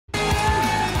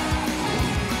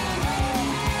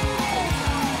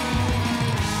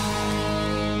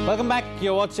Welcome back.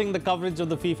 You're watching the coverage of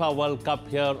the FIFA World Cup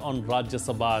here on Rajya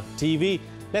Sabha TV.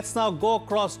 Let's now go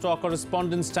across to our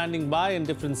correspondents standing by in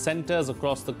different centres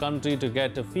across the country to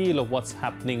get a feel of what's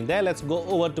happening there. Let's go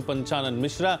over to Panchanan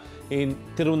Mishra in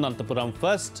Tirunanthapuram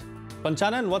first.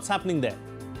 Panchanan, what's happening there?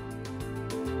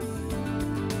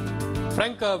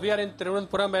 Frank, we are in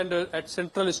Tirunanthapuram and at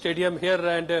Central Stadium here,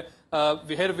 and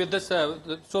we have with us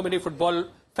so many football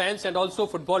fans and also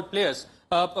football players.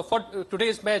 For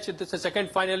today's match, this is the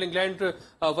second final, England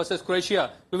versus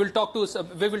Croatia. We will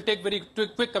take very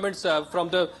quick comments from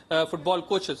the football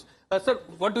coaches. Sir,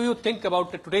 what do you think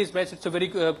about today's match?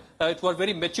 It was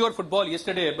very mature football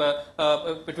yesterday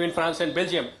between France and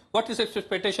Belgium. What is the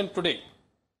expectation today?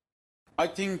 I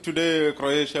think today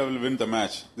Croatia will win the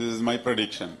match. This is my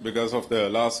prediction because of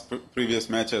the previous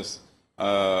matches.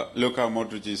 Luka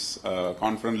Modric is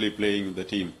confidently playing the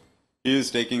team. He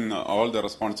is taking all the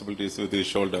responsibilities with his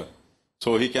shoulder.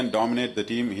 So he can dominate the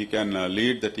team, he can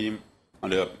lead the team.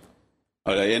 And at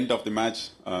the end of the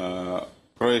match,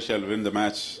 Croatia will win the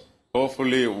match.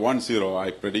 Hopefully 1-0,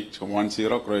 I predict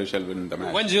 1-0, Croatia will win the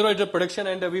match. 1-0 is the prediction,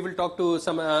 and we will talk to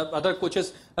some other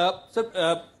coaches.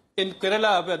 In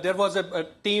Kerala, there was a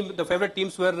team, the favorite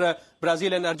teams were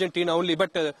Brazil and Argentina only,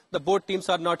 but the both teams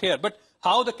are not here. But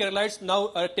how the Keralites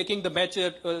now are taking the match,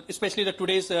 especially the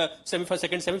today's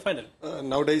second semi-final?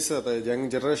 Nowadays, the young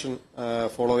generation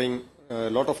following a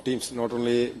lot of teams, not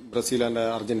only Brazil and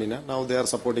Argentina. Now they are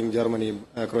supporting Germany,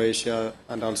 Croatia,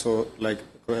 and also like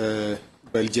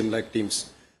Belgium-like teams.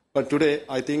 But today,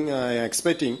 I think I'm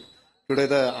expecting today.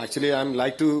 Actually, I'm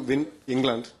like to win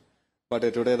England, but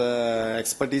today the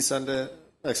expertise and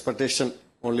expectation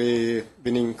only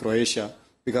winning Croatia.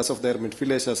 Because of their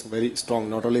midfielders are very strong,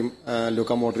 not only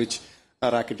Luka Modric,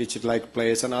 Rakitic like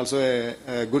players, and also a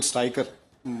good striker,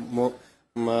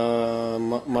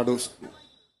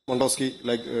 Mondowski,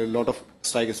 like a lot of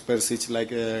strikers, Perisic,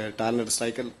 like a talented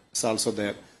striker is also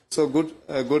there. So good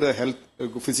health,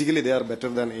 physically they are better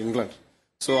than England.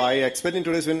 So I expect in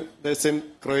today's win the same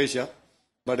Croatia,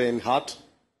 but in heart,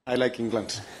 I like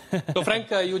England. So, Frank,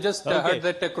 you just heard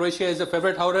that Croatia is a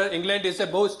favourite. However, England is a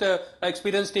most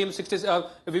experienced team.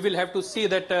 We will have to see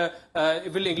that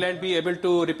will England be able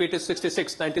to repeat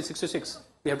 1966.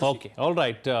 Okay, all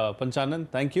right, Panchanan,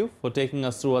 thank you for taking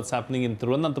us through what's happening in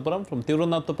Tirunanthapuram. From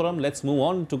Tirunanthapuram, let's move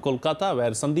on to Kolkata,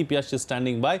 where Sandeep Yash is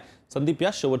standing by. Sandeep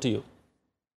Yash, over to you.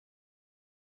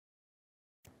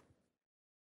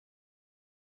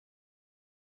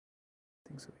 I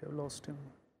think so. We have lost him.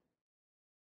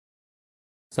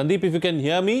 Sandeep, if you can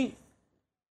hear me,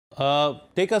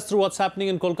 take us through what's happening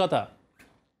in Kolkata.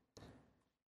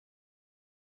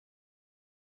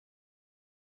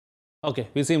 Okay,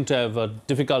 we seem to have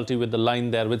difficulty with the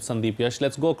line there with Sandeep Yash.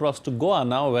 Let's go across to Goa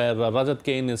now, where Rajat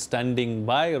Kane is standing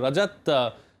by.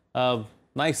 Rajat,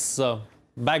 nice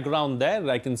background there.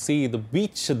 I can see the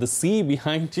beach, the sea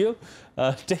behind you.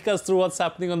 Take us through what's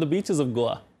happening on the beaches of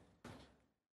Goa.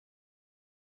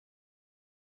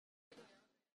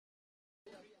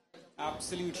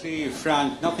 Absolutely,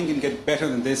 Frank. Nothing can get better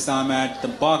than this. I'm at the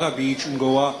Baga beach in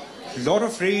Goa. Lot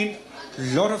of rain,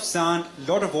 lot of sand,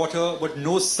 lot of water, but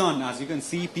no sun. As you can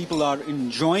see, people are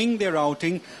enjoying their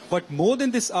outing. But more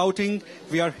than this outing,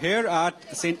 we are here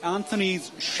at St. Anthony's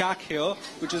Shack here,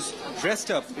 which is dressed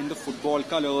up in the football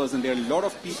colours. And there are a lot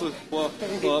of people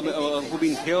who've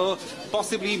been here.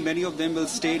 Possibly many of them will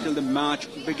stay till the match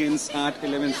begins at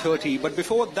 11:30. But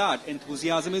before that,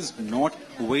 enthusiasm is not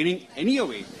waning any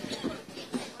away.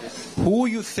 Who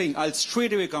you think, I'll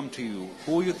straight away come to you,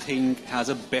 who you think has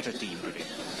a better team today?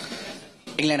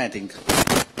 England, I think.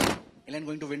 England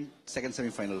going to win second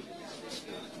semi-final.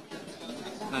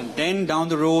 And then down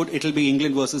the road, it'll be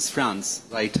England versus France.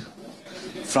 Right.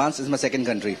 France is my second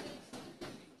country.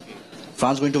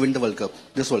 France going to win the World Cup,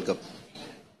 this World Cup.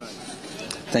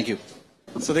 Thank you.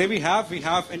 So there we have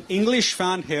an English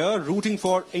fan here rooting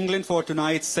for England for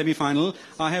tonight's semi-final.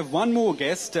 I have one more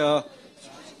guest.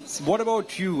 What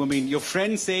about you? I mean, your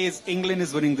friend says England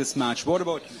is winning this match. What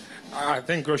about you? I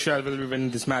think Croatia will win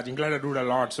this match. England have ruled a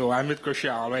lot, so I'm with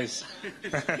Croatia always.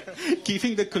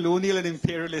 Keeping the colonial and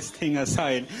imperialist thing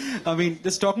aside, I mean,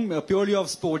 just talking purely of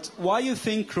sports, why do you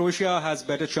think Croatia has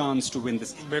better chance to win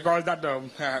this? Because that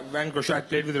when Croatia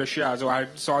played with Russia, so I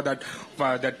saw that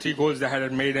that 3 goals they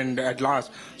had made at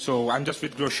last. So I'm just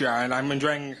with Croatia, and I'm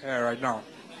enjoying right now.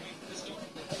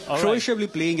 Croatia will be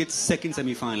playing its second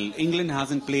semi-final. England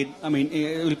hasn't played, I mean,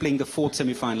 it will be playing the fourth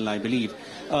semi-final, I believe.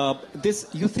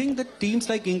 You think that teams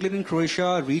like England and Croatia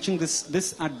are reaching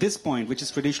this at this point, which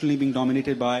is traditionally being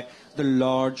dominated by the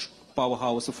large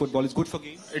powerhouse of football, is good for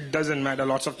game? It doesn't matter.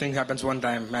 Lots of things happens one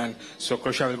time, man. So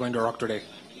Croatia will going to rock today.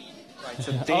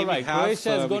 All right,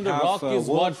 Croatia is going to rock is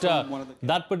what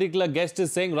that particular guest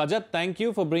is saying. Rajat, thank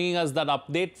you for bringing us that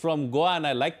update from Goa, and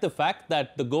I like the fact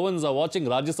that the Goans are watching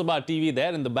Rajya Sabha TV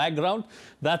there in the background.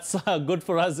 That's good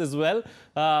for us as well.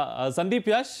 Sandeep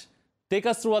Yash, take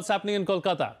us through what's happening in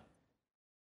Kolkata.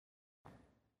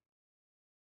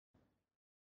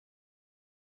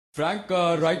 Frank,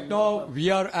 right now we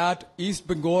are at East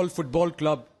Bengal Football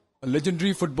Club, a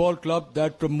legendary football club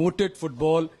that promoted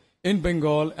football in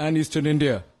Bengal and Eastern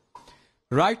India.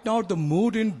 Right now the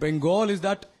mood in Bengal is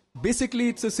that basically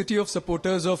it's a city of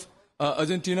supporters of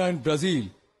Argentina and Brazil.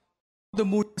 The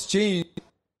mood has changed.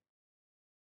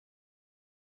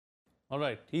 All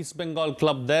right, East Bengal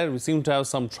club there. We seem to have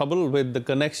some trouble with the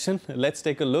connection. Let's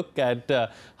take a look at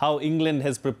how England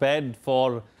has prepared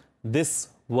for this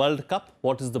World Cup.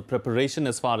 What is the preparation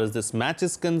as far as this match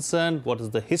is concerned? What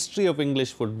is the history of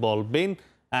English football been?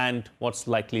 And what's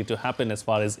likely to happen as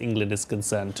far as England is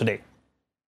concerned today?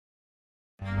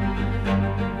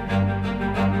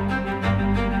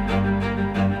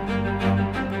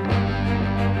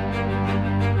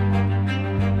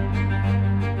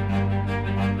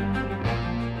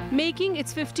 Making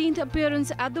its 15th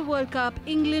appearance at the World Cup,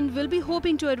 England will be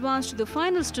hoping to advance to the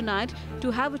finals tonight to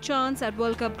have a chance at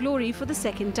World Cup glory for the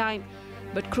second time.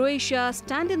 But Croatia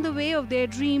stand in the way of their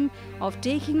dream of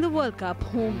taking the World Cup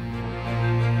home.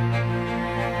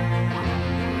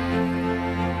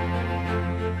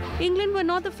 England were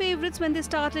not the favourites when they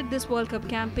started this World Cup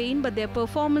campaign, but their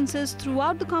performances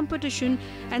throughout the competition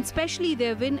and especially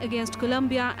their win against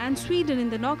Colombia and Sweden in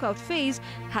the knockout phase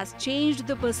has changed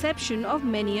the perception of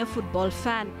many a football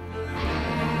fan.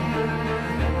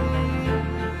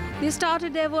 They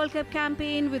started their World Cup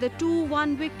campaign with a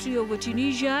 2-1 victory over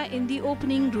Tunisia in the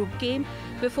opening group game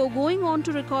before going on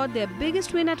to record their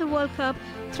biggest win at a World Cup,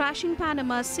 thrashing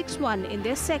Panama 6-1 in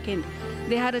their second.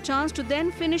 They had a chance to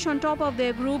then finish on top of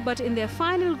their group, but in their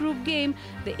final group game,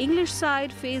 the English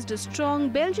side faced a strong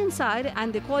Belgian side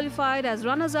and they qualified as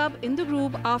runners-up in the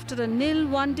group after a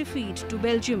 0-1 defeat to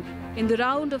Belgium. In the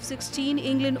round of 16,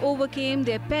 England overcame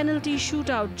their penalty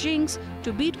shootout jinx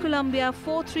to beat Colombia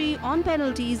 4-3 on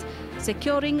penalties,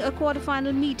 securing a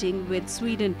quarter-final meeting with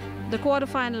Sweden. The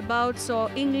quarter-final bout saw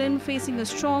England facing a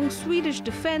strong Swedish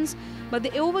defence, but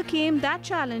they overcame that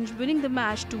challenge, winning the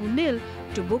match 2-0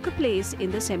 to book a place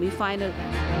in the semi-final.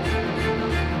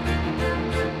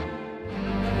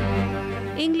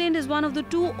 England is one of the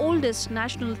two oldest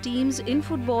national teams in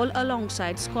football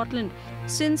alongside Scotland.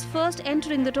 Since first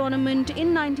entering the tournament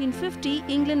in 1950,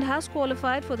 England has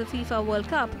qualified for the FIFA World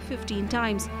Cup 15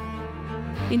 times.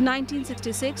 In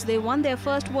 1966, they won their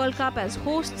first World Cup as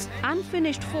hosts and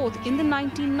finished fourth in the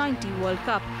 1990 World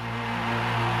Cup.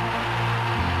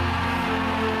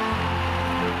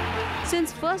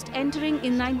 Since first entering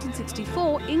in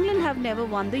 1964, England have never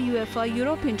won the UEFA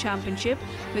European Championship,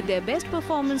 with their best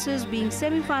performances being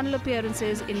semi-final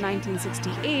appearances in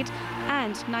 1968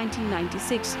 and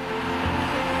 1996.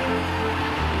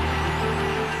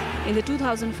 In the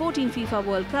 2014 FIFA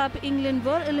World Cup, England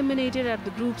were eliminated at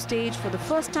the group stage for the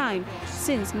first time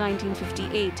since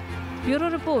 1958. Bureau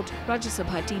Report, Rajya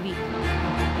Sabha TV.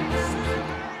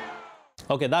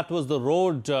 Okay, that was the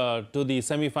road to the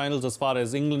semi-finals as far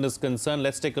as England is concerned.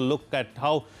 Let's take a look at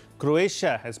how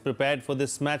Croatia has prepared for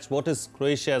this match. What is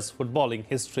Croatia's footballing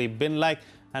history been like,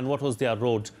 and what was their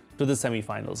road to the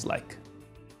semi-finals like?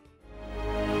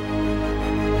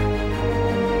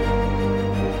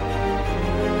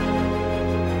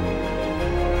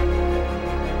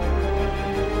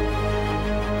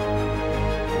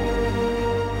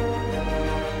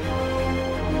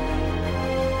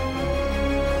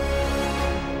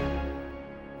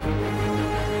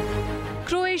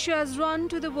 Croatia's run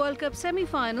to the World Cup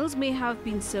semi-finals may have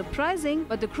been surprising,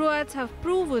 but the Croats have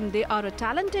proven they are a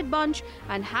talented bunch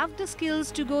and have the skills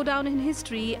to go down in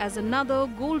history as another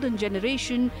golden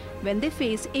generation when they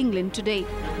face England today.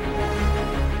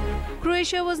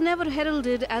 Croatia was never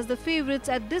heralded as the favourites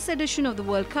at this edition of the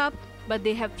World Cup, but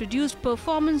they have produced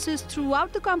performances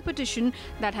throughout the competition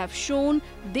that have shown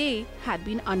they had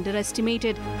been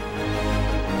underestimated.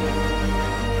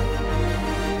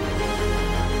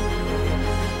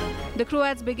 The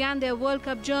Croats began their World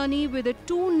Cup journey with a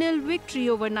 2-0 victory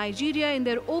over Nigeria in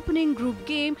their opening group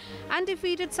game and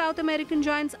defeated South American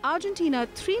giants Argentina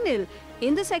 3-0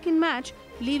 in the second match,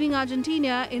 leaving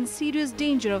Argentina in serious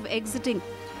danger of exiting.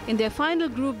 In their final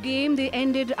group game, they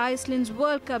ended Iceland's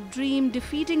World Cup dream,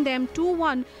 defeating them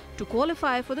 2-1 to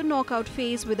qualify for the knockout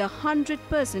phase with a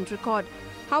 100% record.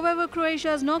 However,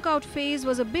 Croatia's knockout phase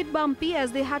was a bit bumpy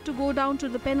as they had to go down to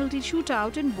the penalty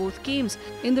shootout in both games.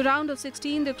 In the round of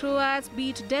 16, the Croats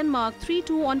beat Denmark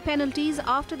 3-2 on penalties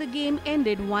after the game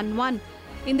ended 1-1.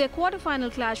 In their quarter-final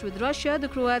clash with Russia, the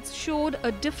Croats showed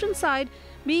a different side,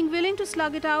 being willing to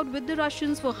slug it out with the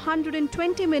Russians for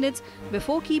 120 minutes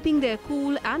before keeping their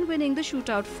cool and winning the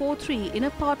shootout 4-3 in a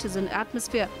partisan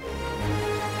atmosphere.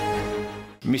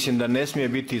 Mislim da ne smije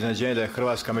biti iznenađenje da je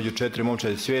Hrvatska među 4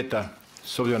 momčadi svijeta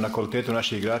s obzirom na kvalitetu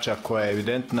naših igrača koja je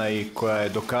evidentna i koja je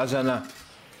dokazana.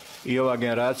 I ova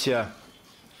generacija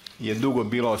je dugo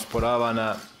bila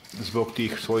osporavana zbog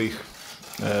tih svojih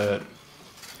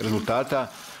rezultata,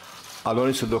 ali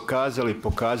oni su dokazali,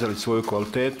 pokazali svoju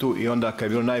kvalitetu i onda kad je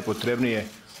bilo najpotrebnije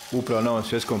upravo na ovom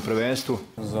svjetskom prvenstvu.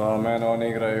 Za mene oni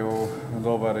igraju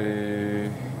dobar i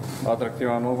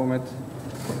atraktivan nogomet,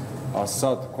 a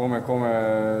sad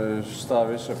kome šta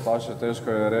više paše teško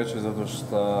je reći zato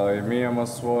što i mi imamo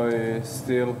svoj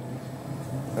stil.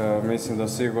 Mislim da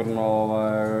sigurno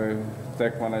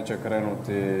tekma neće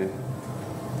krenuti,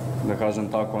 da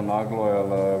kažem tako, naglo, jer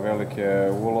velik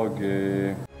je ulog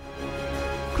i...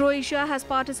 Croatia has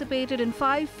participated in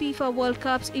 5 FIFA World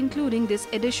Cups, including this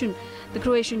edition. The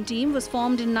Croatian team was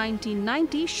formed in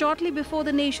 1990, shortly before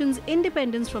the nation's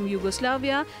independence from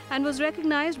Yugoslavia, and was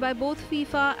recognized by both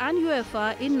FIFA and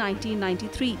UEFA in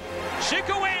 1993.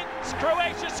 Šika wins,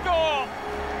 Croatia score!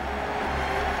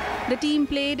 The team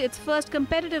played its first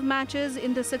competitive matches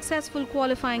in the successful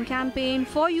qualifying campaign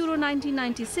for Euro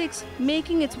 1996,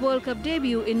 making its World Cup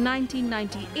debut in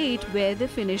 1998, where they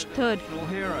finished third.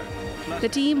 The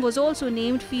team was also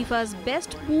named FIFA's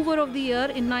Best Mover of the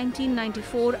Year in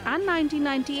 1994 and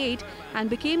 1998 and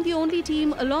became the only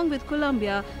team, along with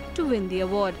Colombia, to win the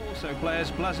award.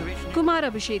 Kumar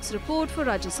Abhishek's report for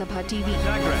Rajya Sabha TV.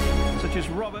 Such as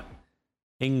Robert.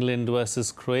 England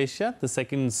versus Croatia, the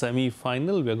second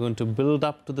semi-final. We are going to build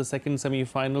up to the second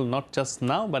semi-final, not just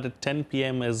now, but at 10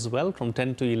 p.m. as well, from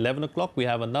 10 to 11 o'clock. We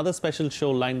have another special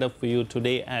show lined up for you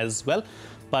today as well.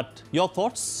 But your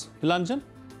thoughts, Nilanjan,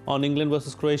 on England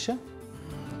versus Croatia?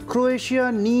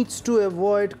 Croatia needs to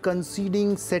avoid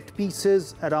conceding set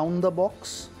pieces around the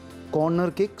box,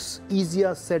 corner kicks,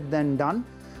 easier said than done.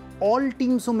 All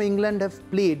teams whom England have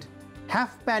played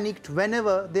have panicked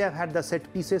whenever they have had the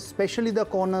set pieces, especially the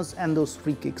corners and those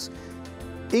free kicks.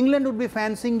 England would be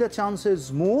fancying the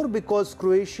chances more because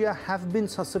Croatia have been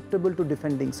susceptible to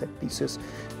defending set pieces.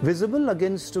 Visible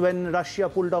against when Russia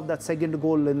pulled off that second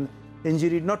goal in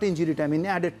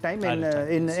added time,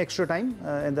 in extra time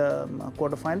in the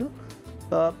quarter-final.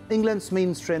 England's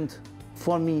main strength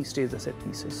for me stays the set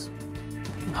pieces.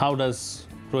 How does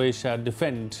Croatia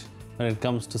defend when it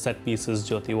comes to set pieces,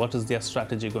 Jyoti? What is their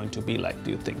strategy going to be like, do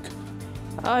you think?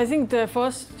 I think the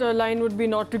first line would be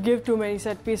not to give too many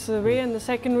set pieces away, and the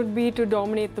second would be to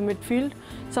dominate the midfield,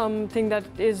 something that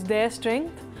is their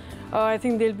strength. I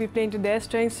think they'll be playing to their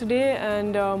strengths today,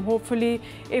 and hopefully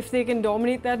if they can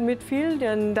dominate that midfield,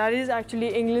 and that is actually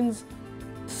England's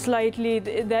slightly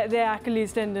their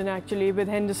Achilles tendon actually, with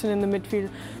Henderson in the midfield.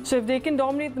 So if they can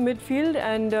dominate the midfield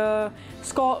and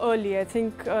score early, I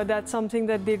think that's something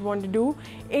that they'd want to do.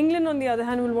 England, on the other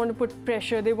hand, will want to put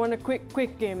pressure. They want a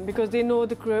quick game because they know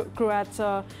the Croats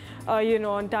are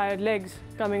on tired legs,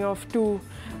 coming off two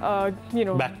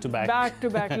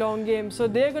back-to-back long games. So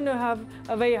they're going to have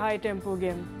a very high tempo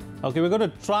game. Okay, we're going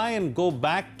to try and go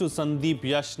back to Sandeep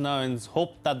Yash now and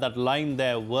hope that that line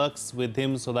there works with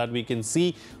him so that we can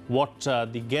see what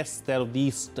the guests there of the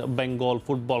East Bengal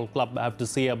Football Club have to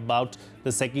say about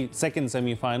the second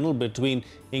semi-final between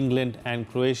England and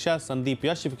Croatia. Sandeep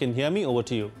Yash, if you can hear me, over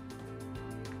to you.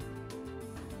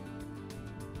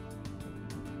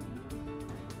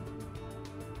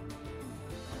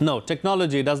 No,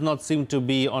 technology does not seem to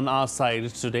be on our side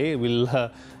today. We'll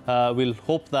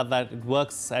hope that it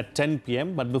works at 10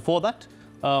 p.m. But before that,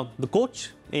 the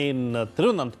coach in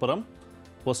Thiruvananthapuram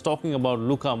was talking about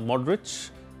Luka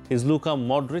Modric. Is Luka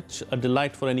Modric a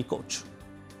delight for any coach?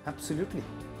 Absolutely,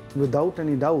 without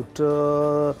any doubt.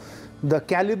 The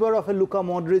caliber of a Luka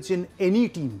Modric in any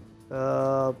team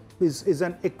is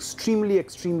an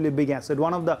extremely big asset.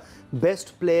 One of the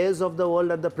best players of the world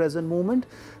at the present moment.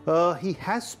 He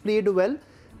has played well.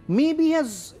 Maybe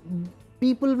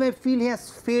people may feel he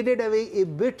has faded away a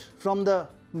bit from the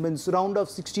round of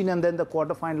 16 and then the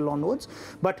quarter-final onwards.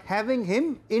 But having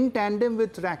him in tandem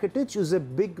with Rakitic is a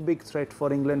big threat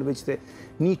for England, which they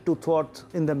need to thwart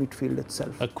in the midfield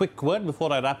itself. A quick word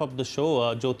before I wrap up the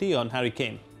show, Jyoti, on Harry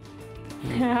Kane.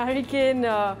 Harry Kane,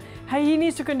 he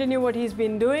needs to continue what he's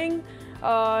been doing.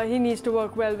 He needs to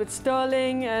work well with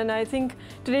Sterling, and I think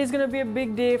today is going to be a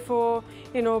big day for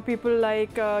people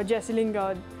like Jesse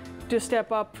Lingard to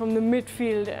step up from the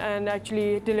midfield and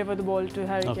actually deliver the ball to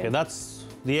Harry Kane. Okay, that's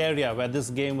the area where this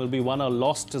game will be won or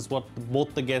lost, is what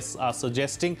both the guests are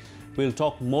suggesting. We'll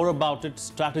talk more about it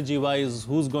strategy-wise,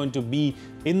 who's going to be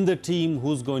in the team,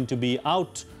 who's going to be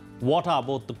out, what are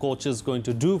both the coaches going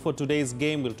to do for today's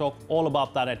game. We'll talk all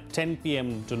about that at 10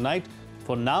 p.m. tonight.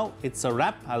 For now, it's a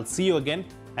wrap. I'll see you again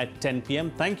at 10 p.m.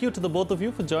 Thank you to the both of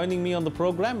you for joining me on the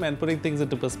program and putting things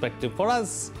into perspective for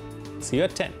us. See you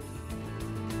at 10.